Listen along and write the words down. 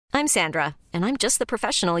I'm Sandra, and I'm just the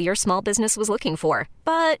professional your small business was looking for.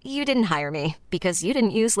 But you didn't hire me because you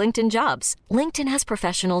didn't use LinkedIn Jobs. LinkedIn has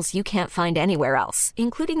professionals you can't find anywhere else,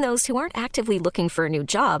 including those who aren't actively looking for a new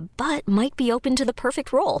job, but might be open to the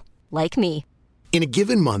perfect role, like me. In a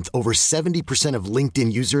given month, over 70% of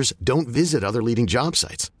LinkedIn users don't visit other leading job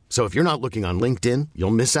sites. So if you're not looking on LinkedIn,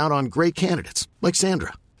 you'll miss out on great candidates like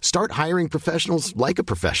Sandra. Start hiring professionals like a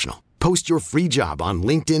professional. Post your free job on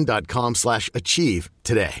linkedin.com/achieve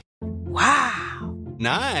today. Wow.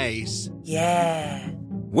 Nice. Yeah.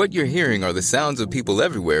 What you're hearing are the sounds of people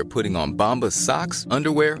everywhere putting on Bombas socks,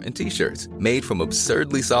 underwear, and T-shirts made from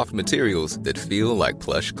absurdly soft materials that feel like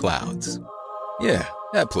plush clouds. Yeah,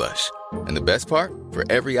 that plush. And the best part? For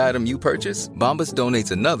every item you purchase, Bombas donates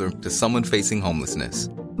another to someone facing homelessness.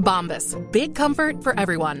 Bombas. Big comfort for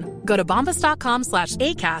everyone. Go to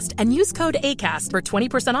bombas.com/ACAST and use code ACAST for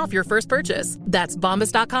 20% off your first purchase. That's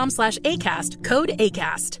bombas.com/ACAST. Code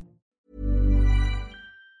ACAST.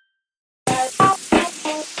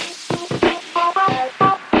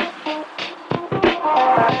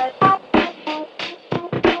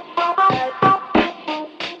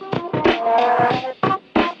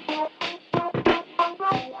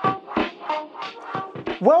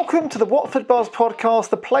 Welcome to the Watford Buzz podcast,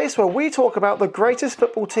 the place where we talk about the greatest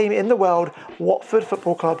football team in the world, Watford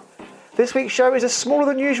Football Club. This week's show is a smaller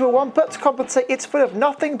than usual one, but to compensate, it's full of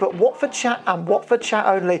nothing but Watford chat and Watford chat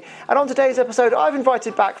only. And on today's episode, I've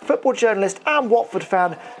invited back football journalist and Watford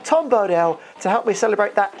fan Tom Bodell to help me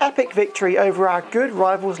celebrate that epic victory over our good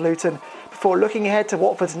rivals Luton, before looking ahead to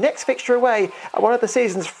Watford's next fixture away at one of the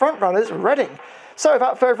season's frontrunners, Reading. So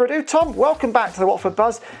without further ado, Tom, welcome back to the Watford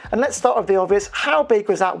Buzz. And let's start with the obvious. How big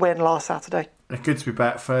was that win last Saturday? Good to be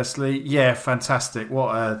back, firstly. Yeah, fantastic.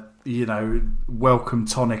 What a, welcome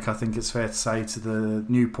tonic, I think it's fair to say, to the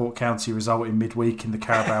Newport County result in midweek in the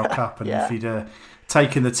Carabao Cup. And Yeah. if you'd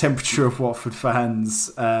taken the temperature of Watford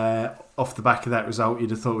fans off the back of that result,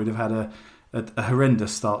 you'd have thought we'd have had a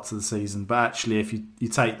horrendous start to the season. But actually, if you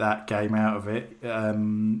take that game out of it,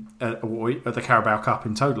 at the Carabao Cup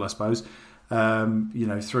in total, I suppose,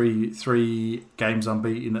 three games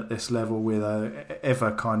unbeaten at this level with a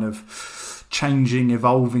ever kind of changing,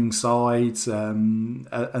 evolving sides,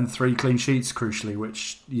 and 3 clean sheets, crucially,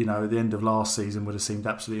 which, at the end of last season would have seemed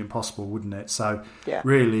absolutely impossible, wouldn't it? So, yeah.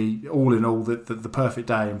 Really, all in all, the perfect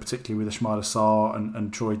day, and particularly with Ismaila Sarr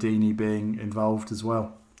and Troy Deeney being involved as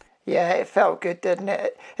well. Yeah, it felt good, didn't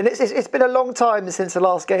it? And it's been a long time since the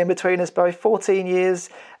last game between us both, 14 years.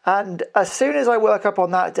 And as soon as I woke up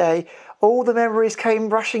on that day, all the memories came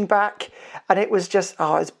rushing back. And it was just,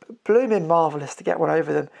 it's blooming marvellous to get one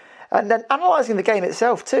over them. And then analysing the game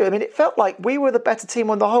itself too, I mean, it felt like we were the better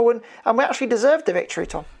team on the whole, and we actually deserved the victory,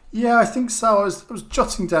 Tom. Yeah, I think so. I was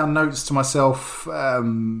jotting down notes to myself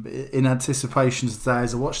in anticipation today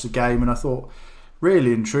as I watched the game, and I thought,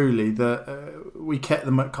 really and truly, that we kept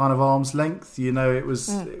them at kind of arm's length. It was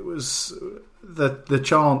the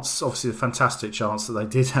chance, obviously the fantastic chance that they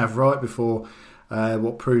did have right before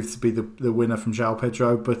what proved to be the winner from João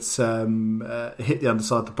Pedro, but hit the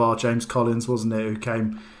underside of the bar. James Collins, wasn't it, who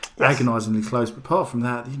came agonisingly close. But apart from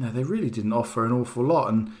that, they really didn't offer an awful lot,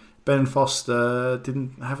 and Ben Foster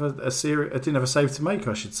didn't have a save to make,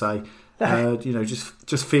 I should say.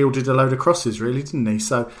 Just fielded a load of crosses, really, didn't he?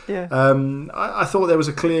 So, yeah. I thought there was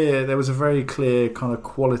a very clear kind of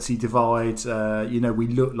quality divide. We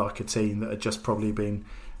looked like a team that had just probably been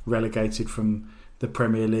relegated from the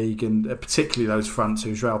Premier League, and particularly those fronts,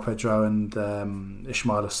 who João Pedro and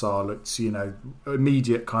Ismaila Sarr looked,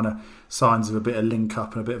 immediate kind of signs of a bit of link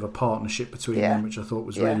up and a bit of a partnership between them, which I thought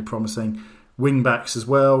was really promising. Wing-backs as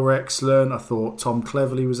well were excellent. I thought Tom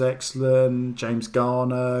Cleverley was excellent, James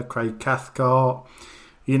Garner, Craig Cathcart.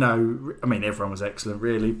 Everyone was excellent,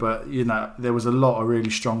 really, but there was a lot of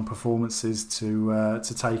really strong performances to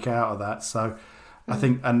take out of that. So I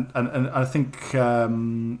think, and I think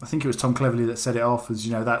it was Tom Cleverley that set it off as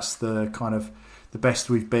that's the kind of the best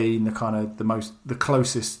we've been, the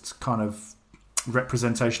closest kind of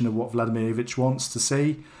representation of what Vladimir Ivic wants to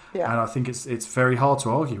see, and I think it's very hard to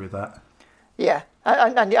argue with that. Yeah,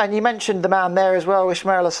 and you mentioned the man there as well,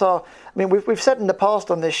 Ismaila Sarr. I mean, we've said in the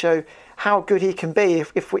past on this show how good he can be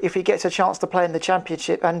if he gets a chance to play in the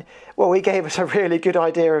Championship, and he gave us a really good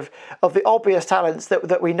idea of the obvious talents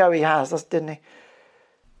that we know he has, didn't he?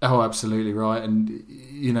 Oh, absolutely right. And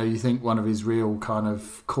you think one of his real kind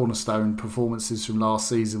of cornerstone performances from last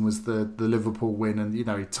season was the Liverpool win, and he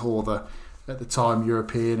tore the, at the time,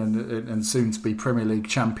 European and soon to be Premier League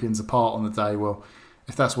champions apart on the day. Well,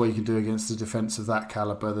 if that's what you can do against a defence of that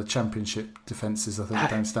calibre, the Championship defences, I think,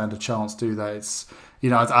 don't stand a chance, do they? It's,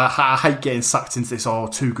 I hate getting sucked into this,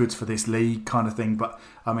 too good for this league kind of thing. But,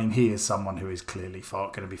 I mean, he is someone who is clearly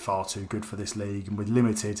going to be far too good for this league. And with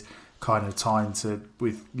limited kind of time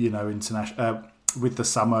with the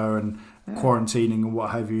summer and quarantining and what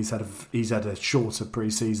have you, he's had a shorter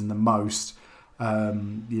pre-season than most.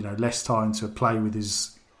 Less time to play with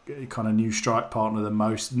his kind of new strike partner than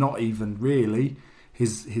most. Not even really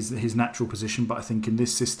his natural position, but I think in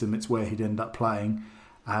this system it's where he'd end up playing.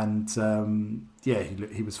 And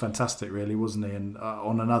he was fantastic, really, wasn't he? And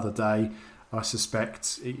on another day, I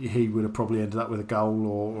suspect he would have probably ended up with a goal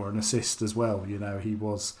or an assist as well. He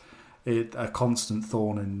was a constant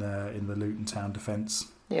thorn in the Luton Town defence.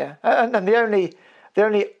 Yeah, and the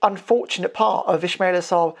only unfortunate part of Ismaila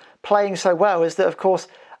Sarr playing so well is that, of course,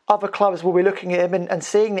 other clubs will be looking at him and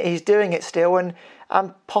seeing that he's doing it still and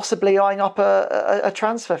possibly eyeing up a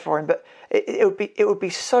transfer for him. But it would be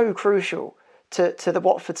so crucial to the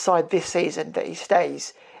Watford side this season that he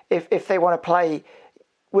stays if they want to play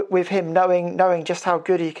with him, knowing just how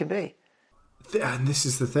good he can be. And this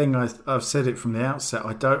is the thing, I've said it from the outset.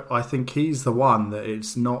 I think he's the one that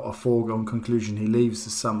it's not a foregone conclusion he leaves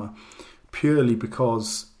this summer, purely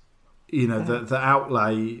because the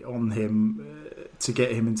outlay on him to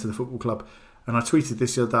get him into the football club. And I tweeted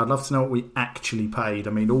this the other day, I'd love to know what we actually paid.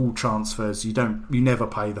 I mean, all transfers, you never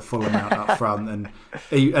pay the full amount up front, and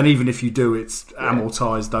even if you do, it's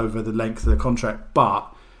amortised over the length of the contract.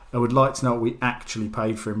 But I would like to know what we actually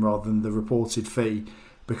paid for him rather than the reported fee,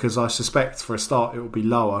 because I suspect for a start it will be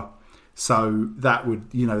lower. So that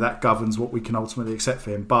would, that governs what we can ultimately accept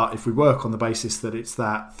for him. But if we work on the basis that it's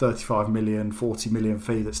that 35 million, 40 million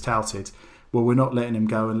fee that's touted, well, we're not letting him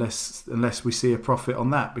go unless we see a profit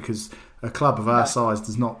on that, because a club of our size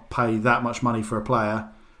does not pay that much money for a player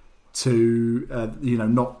to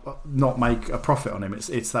not make a profit on him.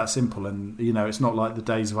 It's that simple. And it's not like the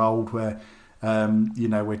days of old where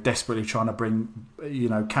we're desperately trying to bring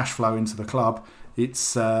cash flow into the club.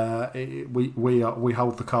 It's we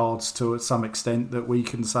hold the cards to some extent that we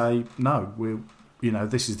can say no,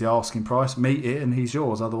 this is the asking price, meet it and he's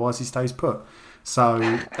yours, otherwise he stays put. So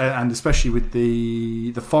and especially with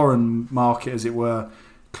the foreign market, as it were,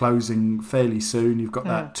 closing fairly soon, you've got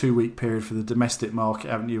that 2-week period for the domestic market,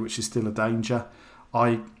 haven't you, which is still a danger.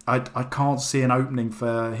 I can't see an opening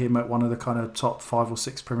for him at one of the kind of top 5 or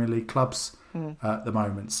 6 Premier League clubs at the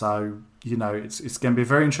moment. So it's going to be a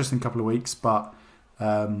very interesting couple of weeks, but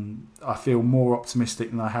I feel more optimistic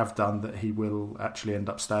than I have done that he will actually end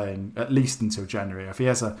up staying at least until January. If he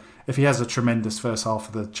has a tremendous first half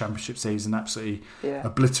of the Championship season, absolutely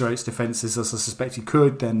obliterates defences as I suspect he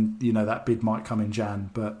could, then that bid might come in Jan.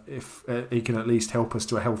 But if he can at least help us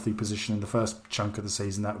to a healthy position in the first chunk of the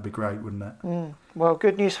season, that would be great, wouldn't it? Well,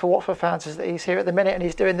 good news for Watford fans is that he's here at the minute and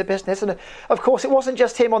he's doing the business. And of course, it wasn't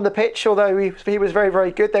just him on the pitch, although he was very,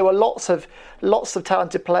 very good. There were lots of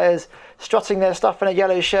talented players strutting their stuff in a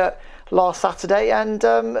yellow shirt last Saturday, and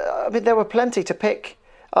there were plenty to pick.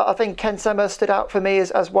 I think Ken Sema stood out for me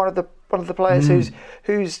as one of the players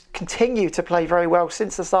who's continued to play very well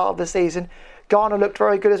since the start of the season. Garner looked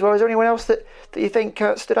very good as well. Is there anyone else that you think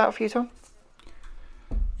stood out for you, Tom?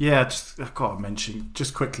 Yeah, I've got to mention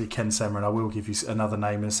just quickly Ken Sema, and I will give you another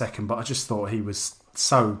name in a second, but I just thought he was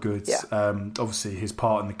so good. Yeah. Obviously his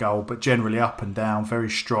part in the goal, but generally up and down, very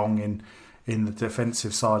strong in the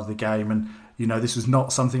defensive side of the game. And this was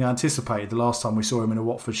not something I anticipated. The last time we saw him in a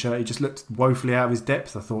Watford shirt, he just looked woefully out of his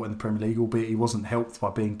depth, I thought, in the Premier League, albeit he wasn't helped by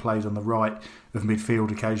being played on the right of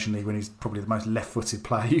midfield occasionally, when he's probably the most left-footed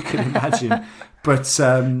player you can imagine. But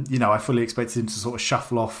I fully expected him to sort of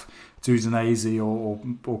shuffle off to Udinese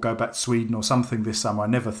or go back to Sweden or something this summer. I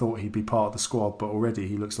never thought he'd be part of the squad, but already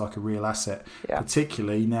he looks like a real asset,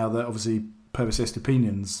 particularly now that obviously Purvis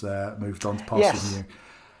Estupinian's moved on to pass with you.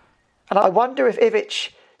 And I wonder if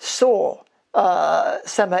Ivic saw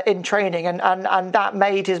Sema in training and that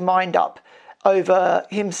made his mind up over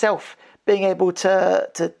himself being able to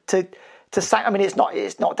sack. I mean,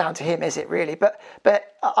 it's not down to him, is it really? But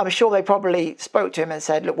I'm sure they probably spoke to him and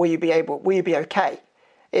said, look, will you be okay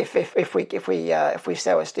if we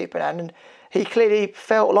sell Estupiñán? And he clearly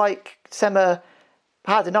felt like Sema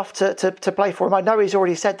had enough to play for him. I know he's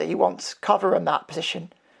already said that he wants cover in that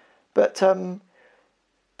position, but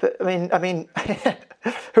I mean,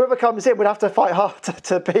 whoever comes in would have to fight hard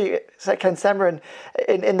to beat Ken Sema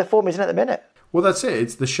in the form he's in at the minute. Well, that's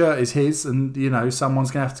it. The shirt is his, and someone's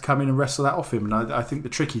going to have to come in and wrestle that off him. And I think the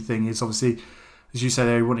tricky thing is, obviously, as you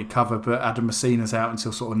said, he wanted cover, but Adam Messina's out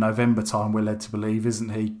until sort of November time, we're led to believe, isn't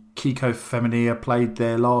he? Kiko Femenia played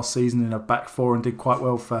there last season in a back four and did quite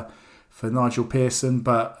well for Nigel Pearson,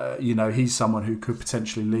 but he's someone who could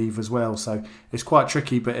potentially leave as well. So it's quite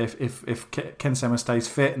tricky. But if Ken Sema stays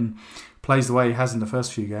fit and plays the way he has in the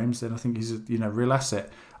first few games, then I think he's a real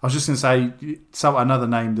asset. I was just going to say another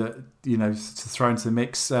name that to throw into the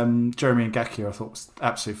mix. Jeremy Ngakia, I thought was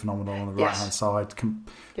absolutely phenomenal on the right hand side.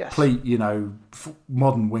 Complete,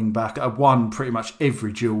 modern wing back. Won pretty much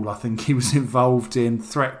every duel I think he was involved in.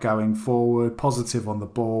 Threat going forward, positive on the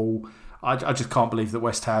ball. I just can't believe that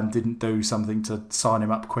West Ham didn't do something to sign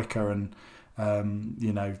him up quicker and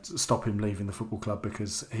stop him leaving the football club,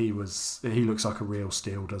 because he looks like a real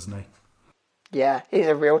steal, doesn't he? Yeah, he's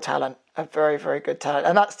a real talent, a very, very good talent.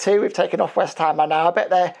 And that's two we've taken off West Ham, and now I bet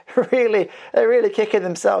they're really kicking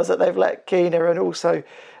themselves that they've let Keena and also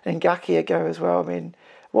Ngakia go as well. I mean,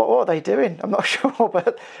 what are they doing? I'm not sure,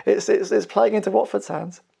 but it's playing into Watford's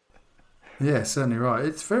hands. Yeah, certainly right.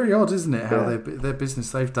 It's very odd, isn't it, how their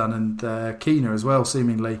business they've done, and Keena as well,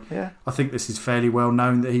 seemingly. Yeah. I think this is fairly well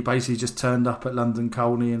known that he basically just turned up at London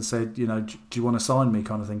Colney and said, do you want to sign me,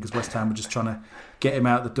 kind of thing, because West Ham were just trying to get him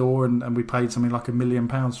out the door, and we paid something like £1 million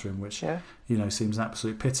for him, which seems an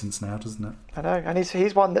absolute pittance now, doesn't it? I know, and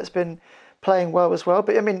he's one that's been playing well as well.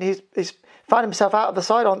 But I mean, he's found himself out of the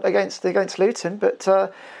side against Luton. But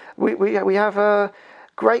we have a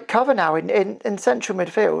great cover now in central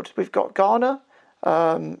midfield. We've got Garner,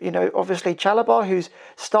 obviously Chalabar, who's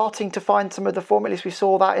starting to find some of the form. At least we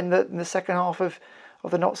saw that in the second half of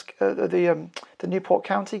the Newport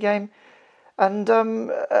County game, and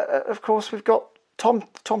of course we've got Tom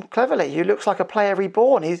Cleverley, who looks like a player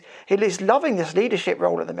reborn. He's loving this leadership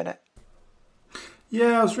role at the minute.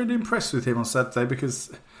 Yeah, I was really impressed with him on Saturday,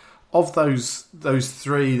 because of those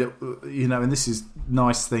three that and this is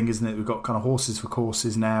nice thing, isn't it? We've got kind of horses for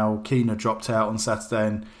courses now. Keena dropped out on Saturday,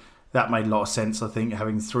 and that made a lot of sense. I think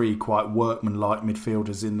having three quite workmanlike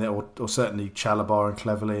midfielders in there, or certainly Chalabar and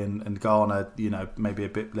Cleverley and Garner, maybe a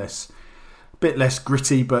bit less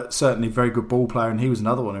gritty, but certainly very good ball player, and he was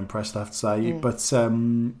another one impressed, I have to say. But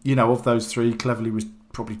of those three, Cleverley was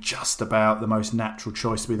probably just about the most natural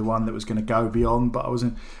choice to be the one that was going to go beyond. But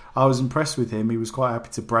I was impressed with him. He was quite happy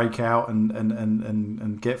to break out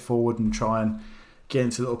and get forward and try and get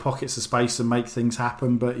into little pockets of space and make things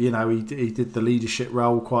happen. But he did the leadership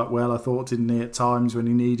role quite well, I thought, didn't he, at times when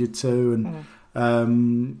he needed to, and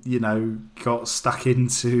got stuck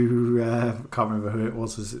into I can't remember who it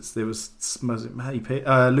was. Was it maybe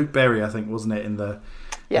Luke Berry, I think, wasn't it, in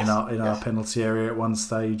our penalty area at one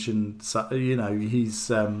stage, and so,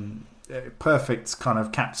 he's perfect kind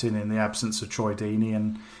of captain in the absence of Troy Deeney,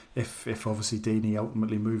 and if obviously Deeney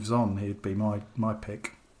ultimately moves on, he'd be my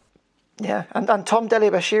pick. Yeah, and Tom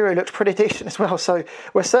Dele-Bashiru looks pretty decent as well. So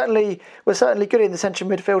we're certainly good in the central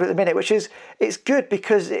midfield at the minute, which it's good,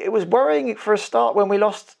 because it was worrying for a start when we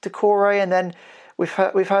lost to Corey, and then we've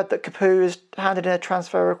heard that Capu has handed in a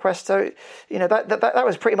transfer request. So that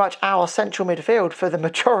was pretty much our central midfield for the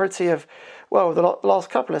majority of the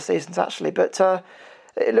last couple of seasons actually. But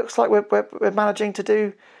it looks like we're managing to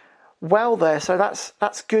do well there. So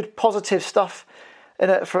that's good, positive stuff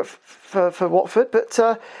for Watford.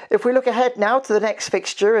 But if we look ahead now to the next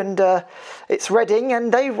fixture, and it's Reading,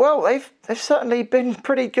 and they've certainly been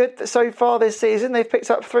pretty good so far this season. They've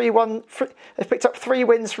picked up 3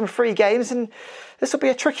 wins from 3 games, and this will be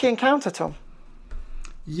a tricky encounter, Tom.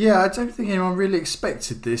 Yeah, I don't think anyone really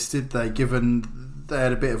expected this, did they? Given they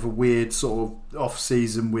had a bit of a weird sort of off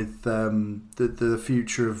season with the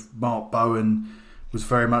future of Mark Bowen was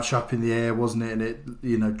very much up in the air, wasn't it? And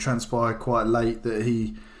it transpired quite late that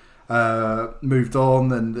he moved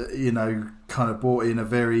on, and kind of brought in a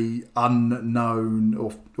very unknown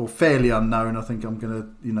or fairly unknown. I think I'm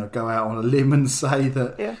going to go out on a limb and say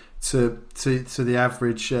that to the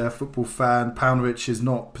average football fan, Paunovic is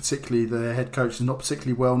not particularly, the head coach is not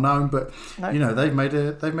particularly well known, but no. they've made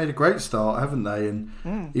a great start, haven't they? And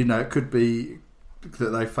it could be that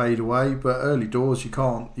they fade away, but early doors you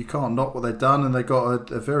can't knock what they've done, and they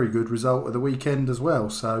got a very good result at the weekend as well.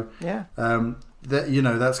 So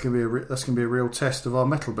that's going to be a real test of our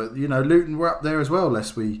mettle. But Luton were up there as well,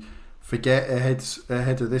 lest we forget,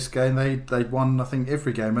 ahead of this game. They'd won, I think,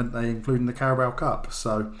 every game, hadn't they, including the Carabao Cup.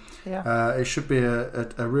 So it should be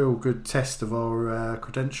a real good test of our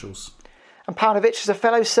credentials. And Paunovic is a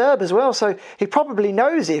fellow Serb as well, so he probably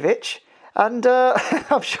knows Ivic. And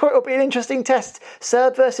I'm sure it'll be an interesting test,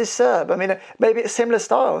 Serb versus Serb. I mean, maybe it's similar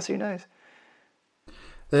styles. Who knows?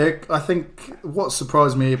 I think what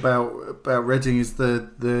surprised me about Reading is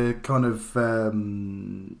the kind of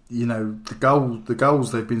the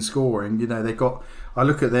goals they've been scoring. They got. I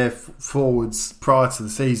look at their forwards prior to the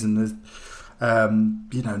season. There's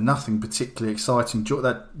nothing particularly exciting.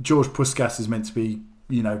 That George Puskas is meant to be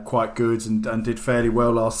quite good and did fairly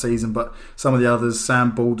well last season. But some of the others,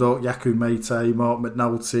 Sam Baldock, Yaku Mate, Mark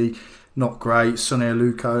McNulty, not great. Sonny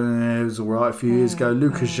Aluko was all right a few years ago.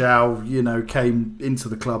 Lucas Zhao, came into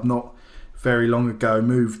the club not very long ago,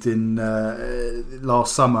 moved in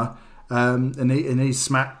last summer, and he's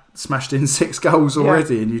smashed in 6 goals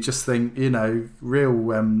already. And you just think,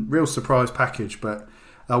 real surprise package. But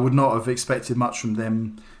I would not have expected much from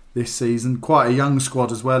them this season. Quite a young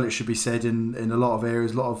squad as well, it should be said, in a lot of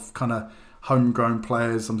areas. A lot of kind of homegrown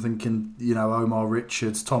players. I'm thinking, Omar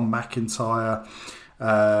Richards, Tom McIntyre,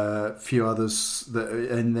 a few others that are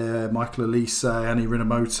in there, Michael Elise, Annie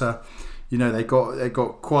Rinomota. They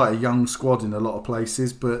got quite a young squad in a lot of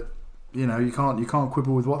places, but you can't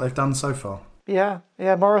quibble with what they've done so far. Yeah,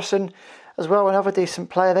 Morrison as well, another decent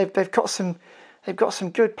player. They've got some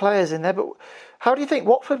good players in there. But how do you think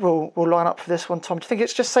Watford will line up for this one, Tom? Do you think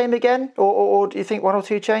it's just same again, or do you think 1 or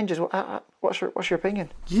 2 changes? What's your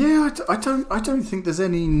opinion? Yeah, I don't think there's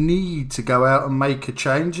any need to go out and make a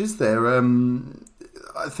change, is there?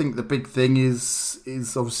 I think the big thing is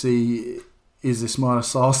obviously, is Ismaila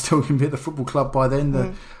Sarr still going to be at the football club by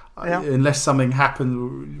then? Unless something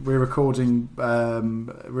happens, we're recording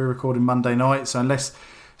Monday night, so unless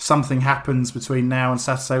something happens between now and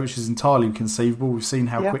Saturday, which is entirely conceivable, we've seen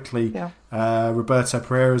how quickly Roberto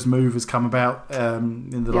Pereira's move has come about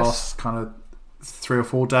in the last kind of 3 or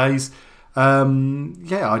 4 days. I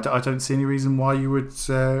don't see any reason why you would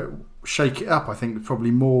shake it up. I think probably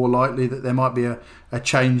more likely that there might be a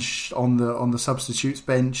change on the substitutes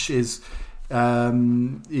bench. Is are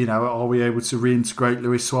we able to reintegrate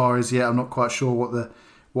Luis Suarez yet? I'm not quite sure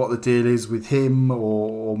what the deal is with him,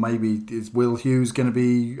 or maybe is Will Hughes going to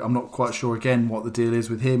be? I'm not quite sure again what the deal is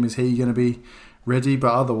with him. Is he going to be ready?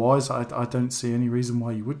 But otherwise, I don't see any reason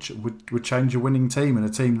why you would change a winning team, and a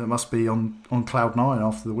team that must be on cloud 9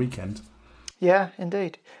 after the weekend. Yeah,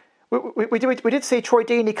 indeed. We did see Troy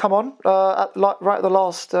Deeney come on right at the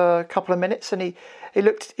last couple of minutes, and he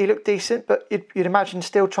looked decent, but you'd imagine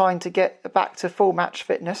still trying to get back to full match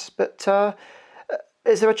fitness. But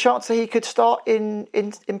is there a chance that he could start in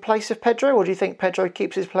place of Pedro, or do you think Pedro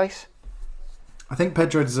keeps his place? I think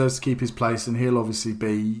Pedro deserves to keep his place, and he'll obviously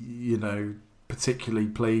be particularly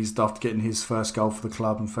pleased after getting his first goal for the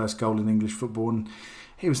club and first goal in English football. And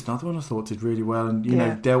he was another one I thought did really well,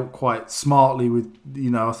 and dealt quite smartly with.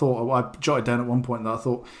 I jotted down at one point that I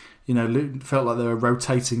thought, Luton felt like they were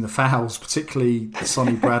rotating the fouls, particularly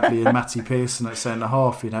Sonny Bradley and Matty Pearson at centre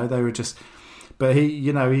half. They were just, but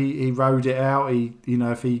he rode it out.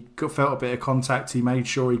 If he felt a bit of contact, he made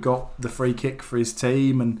sure he got the free kick for his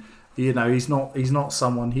team. And he's not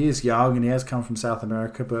someone. He is young and he has come from South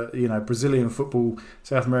America, but Brazilian football,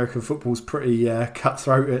 South American football's pretty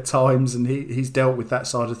cutthroat at times, and he's dealt with that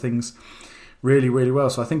side of things really, really well.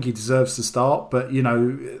 So I think he deserves to start. But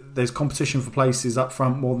there's competition for places up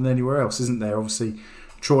front more than anywhere else, isn't there? Obviously,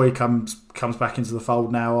 Troy comes back into the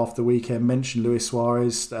fold now after the weekend. Mentioned Luis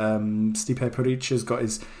Suarez. Stipe Perica's got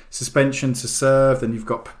his suspension to serve. Then you've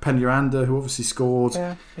got Peñaranda, who obviously scored.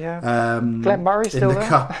 Glenn Murray's still there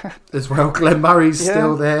cup as well. Glenn Murray's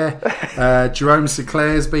still there. Jerome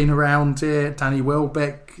Sinclair's been around here. Danny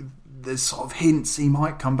Welbeck. There's sort of hints he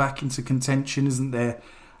might come back into contention, isn't there?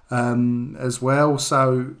 As well.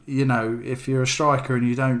 So if you're a striker and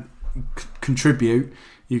you don't contribute,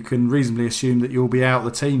 you can reasonably assume that you'll be out of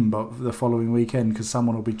the team but the following weekend, because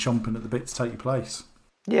someone will be chomping at the bit to take your place.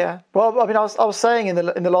 Yeah, well, I mean, I was saying in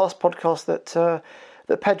the last podcast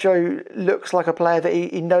that Pedro looks like a player that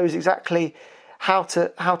he knows exactly how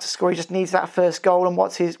to score. He just needs that first goal, and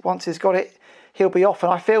once he's got it, he'll be off.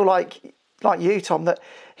 And I feel like you, Tom, that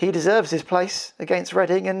he deserves his place against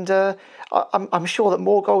Reading, and I'm sure that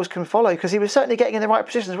more goals can follow, because he was certainly getting in the right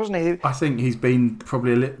positions, wasn't he? I think he's been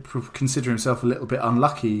probably considering himself a little bit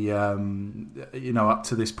unlucky, up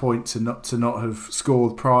to this point to not have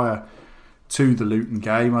scored prior to the Luton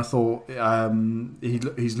game. I thought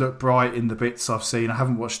he's looked bright in the bits I've seen. I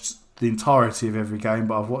haven't watched the entirety of every game,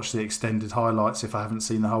 but I've watched the extended highlights if I haven't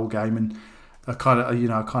seen the whole game, and I kind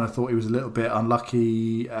of thought he was a little bit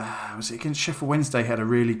unlucky. Was it against Sheffield Wednesday? Had a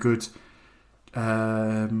really good.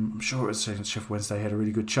 I'm sure it was against Sheffield Wednesday. He had a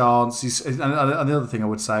really good chance. And the other thing I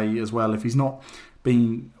would say as well, if he's not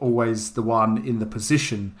been always the one in the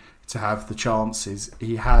position to have the chances,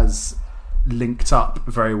 he has linked up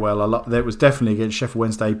very well. There was definitely against Sheffield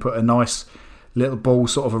Wednesday. He put a nice little ball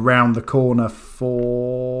sort of around the corner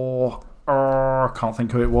for I can't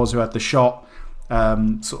think who it was who had the shot.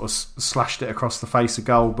 Sort of slashed it across the face of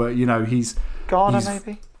goal, but he's Garner,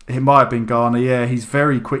 maybe it might have been Garner. Yeah, he's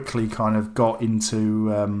very quickly kind of got into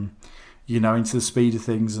into the speed of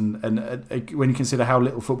things, and when you consider how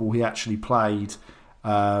little football he actually played,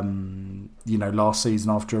 last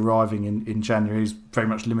season after arriving in January. He's very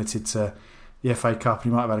much limited to the FA Cup,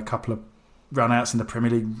 and he might have had a couple of run-outs in the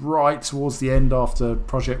Premier League right towards the end after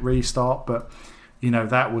Project Restart, but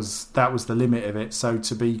that was the limit of it. So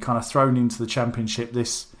to be kind of thrown into the Championship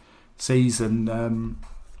this season,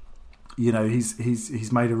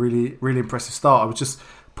 he's made a really, really impressive start. I was just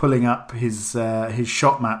pulling up his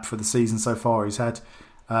shot map for the season so far. He's had,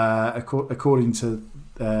 according to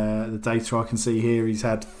the data I can see here, he's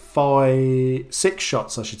had 6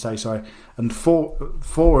 shots, I should say, sorry, and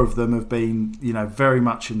four of them have been, very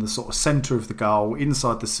much in the sort of centre of the goal,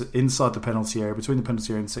 inside the penalty area, between the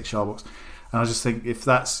penalty area and the 6-yard box. And I just think if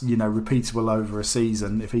that's repeatable over a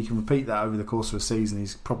season, if he can repeat that over the course of a season,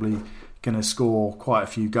 he's probably going to score quite a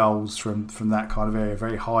few goals from that kind of area,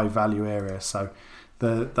 very high value area. So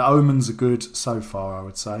the omens are good so far, I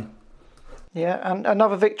would say. Yeah, and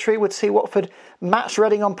another victory would see Watford match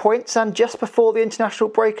Reading on points, and just before the international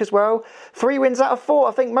break as well. 3 wins out of 4.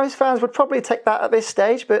 I think most fans would probably take that at this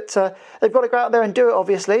stage, but they've got to go out there and do it,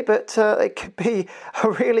 obviously. But it could be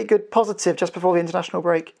a really good positive just before the international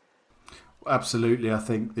break. Absolutely, I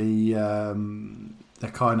think the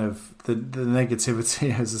kind of the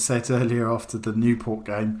negativity, as I said earlier after the Newport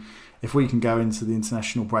game, if we can go into the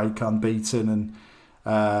international break unbeaten and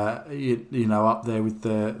up there with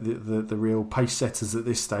the real pace setters at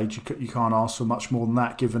this stage, you can't ask for much more than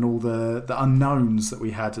that, given all the unknowns that we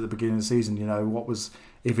had at the beginning of the season. What was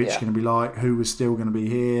Ivic going to be like, who was still going to be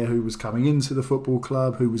here, who was coming into the football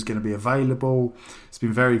club, who was going to be available. It's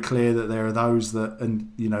been very clear that there are those that,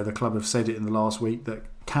 and the club have said it in the last week, that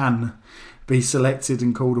can be selected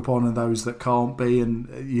and called upon, and those that can't be.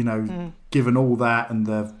 And given all that and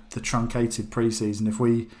the truncated pre-season, if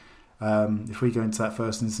we go into that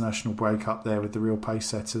first international break up there with the real pace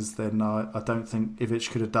setters, then I don't think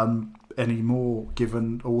Ivic could have done any more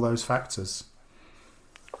given all those factors.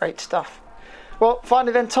 Great stuff. Well,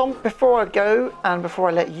 finally then, Tom, before I go and before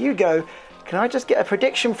I let you go, can I just get a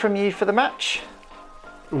prediction from you for the match?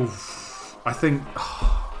 Oof, I think,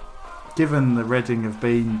 given the Reading have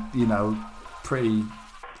been, pretty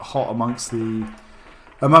hot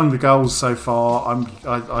among the goals so far,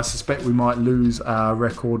 I suspect we might lose our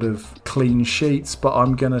record of clean sheets, but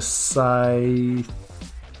I'm going to say...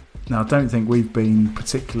 Now, I don't think we've been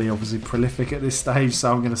particularly, obviously, prolific at this stage,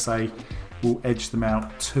 so I'm going to say we'll edge them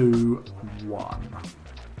out 2-1.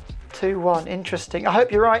 2-1, interesting. I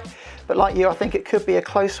hope you're right, but like you, I think it could be a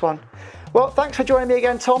close one. Well, thanks for joining me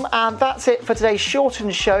again, Tom, and that's it for today's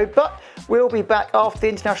shortened show, but we'll be back after the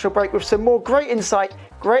international break with some more great insight,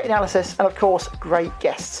 great analysis, and of course, great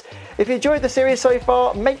guests. If you enjoyed the series so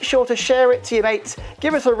far, make sure to share it to your mates,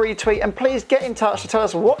 give us a retweet, and please get in touch to tell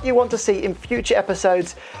us what you want to see in future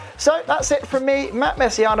episodes. So that's it from me, Matt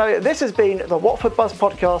Messiano. This has been the Watford Buzz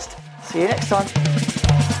Podcast. See you next time.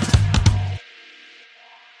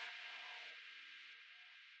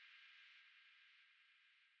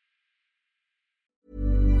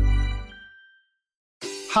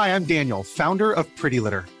 Hi, I'm Daniel, founder of Pretty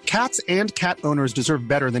Litter. Cats and cat owners deserve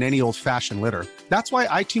better than any old-fashioned litter. That's why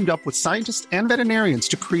I teamed up with scientists and veterinarians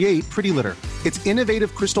to create Pretty Litter. Its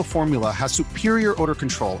innovative crystal formula has superior odor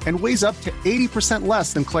control and weighs up to 80%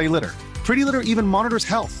 less than clay litter. Pretty Litter even monitors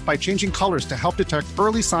health by changing colors to help detect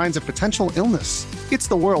early signs of potential illness. It's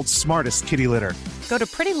the world's smartest kitty litter. Go to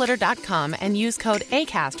prettylitter.com and use code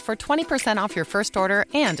ACAST for 20% off your first order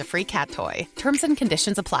and a free cat toy. Terms and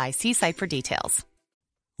conditions apply. See site for details.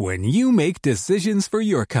 When you make decisions for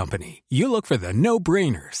your company, you look for the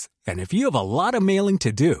no-brainers. And if you have a lot of mailing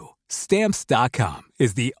to do, Stamps.com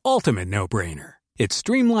is the ultimate no-brainer. It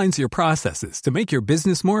streamlines your processes to make your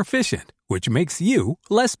business more efficient, which makes you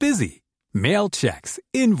less busy. Mail checks,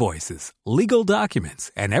 invoices, legal documents,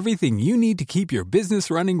 and everything you need to keep your business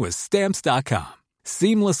running with Stamps.com.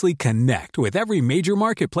 Seamlessly connect with every major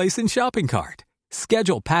marketplace and shopping cart.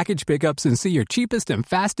 Schedule package pickups and see your cheapest and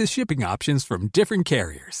fastest shipping options from different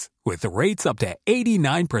carriers, with rates up to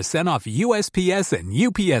 89% off USPS and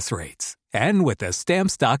UPS rates. And with the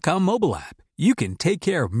Stamps.com mobile app, you can take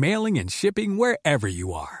care of mailing and shipping wherever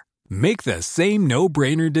you are. Make the same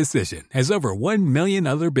no-brainer decision as over 1 million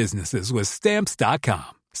other businesses with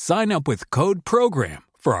Stamps.com. Sign up with code PROGRAM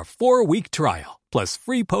for a 4-week trial, plus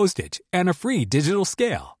free postage and a free digital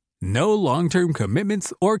scale. No long-term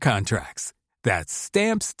commitments or contracts. That's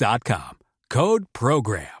Stamps.com. Code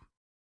PROGRAM.